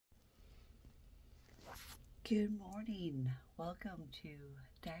Good morning. Welcome to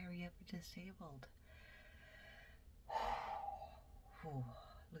Diary of a Disabled.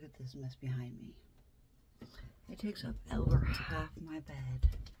 Look at this mess behind me. It takes up over half my bed.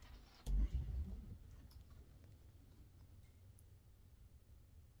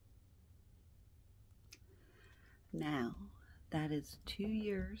 Now, that is 2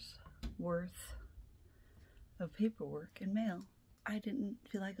 years worth of paperwork and mail I didn't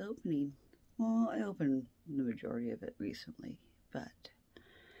feel like opening. Well, I opened the majority of it recently, but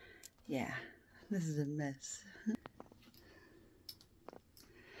yeah, this is a mess.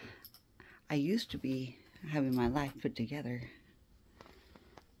 I used to be having my life put together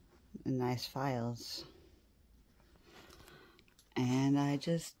in nice files, and I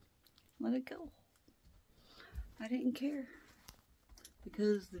just let it go. I didn't care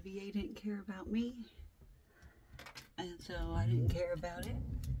because the VA didn't care about me, and so I didn't care about it.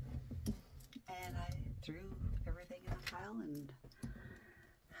 And I threw everything in a file and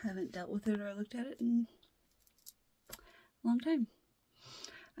haven't dealt with it or looked at it in a long time.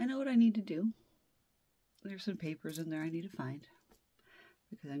 I know what I need to do. There's some papers in there I need to find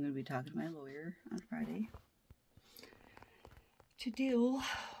because I'm going to be talking to my lawyer on Friday to deal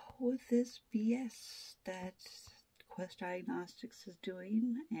with this BS that Quest Diagnostics is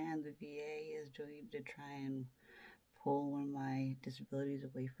doing and the VA is doing to try and pull one of my disabilities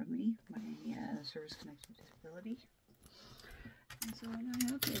away from me, my service-connected disability. And so I'm not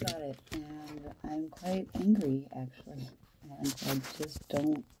happy about it, and I'm quite angry, actually, and I just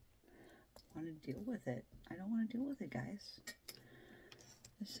don't want to deal with it. I don't want to deal with it, guys.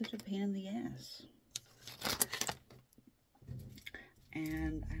 It's such a pain in the ass.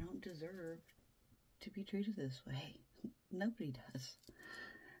 And I don't deserve to be treated this way. Nobody does.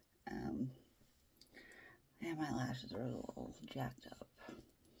 And my lashes are a little jacked up.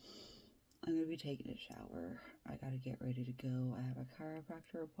 I'm going to be taking a shower. I got to get ready to go. I have a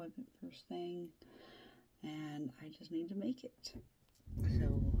chiropractor appointment first thing, and I just need to make it.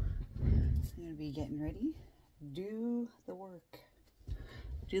 So I'm going to be getting ready. Do the work.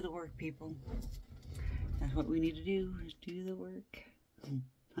 Do the work, people. That's what we need to do, is do the work.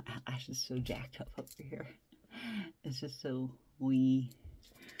 My eyelash is so jacked up over here. It's just so wee.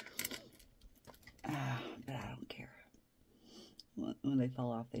 But I don't care. When they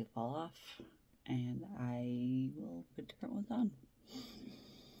fall off, they fall off. And I will put different ones on.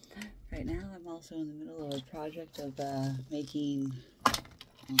 Right now, I'm also in the middle of a project of making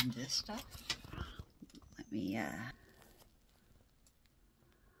this stuff. Let me,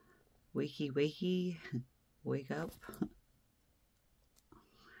 wakey, wakey, wake up.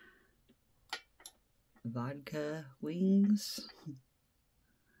 Vodka wings.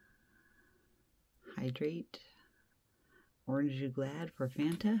 Hydrate. Orange you glad for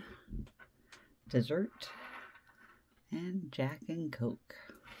Fanta. Dessert. And Jack and Coke.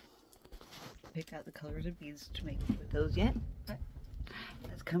 Picked out the colors of beads to make with those yet, but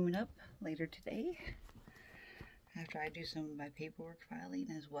that's coming up later today after I do some of my paperwork filing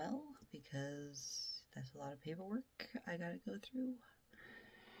as well, because that's a lot of paperwork I gotta go through.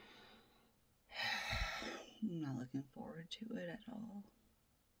 I'm not looking forward to it at all.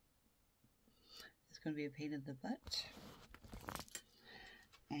 It's going to be a pain in the butt.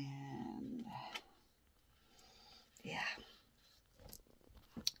 And yeah,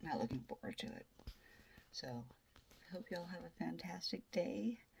 not looking forward to it. So I hope y'all have a fantastic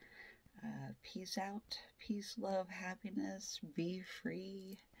day. Peace out, peace, love, happiness, be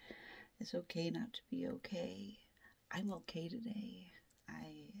free. It's okay not to be okay. I'm okay today.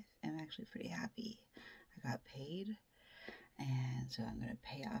 I am actually pretty happy. I got paid, and so I'm going to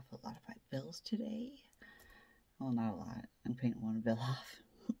pay off a lot of my bills today. Well, not a lot. I'm paying one bill off,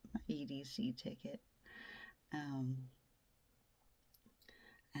 my EDC ticket.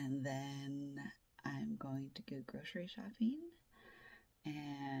 And then I'm going to go grocery shopping,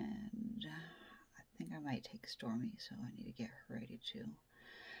 and I think I might take Stormy, so I need to get her ready too.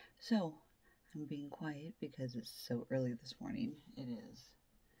 So I'm being quiet because it's so early this morning. It is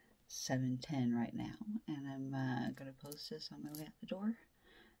 7:10 right now, and I'm going to post this on my way out the door.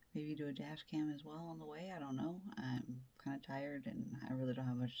 Maybe do a dash cam as well on the way. I don't know. I'm kind of tired, and I really don't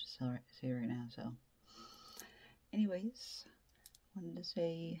have much to say right now. So anyways, wanted to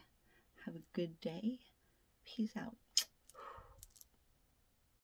say have a good day. Peace out.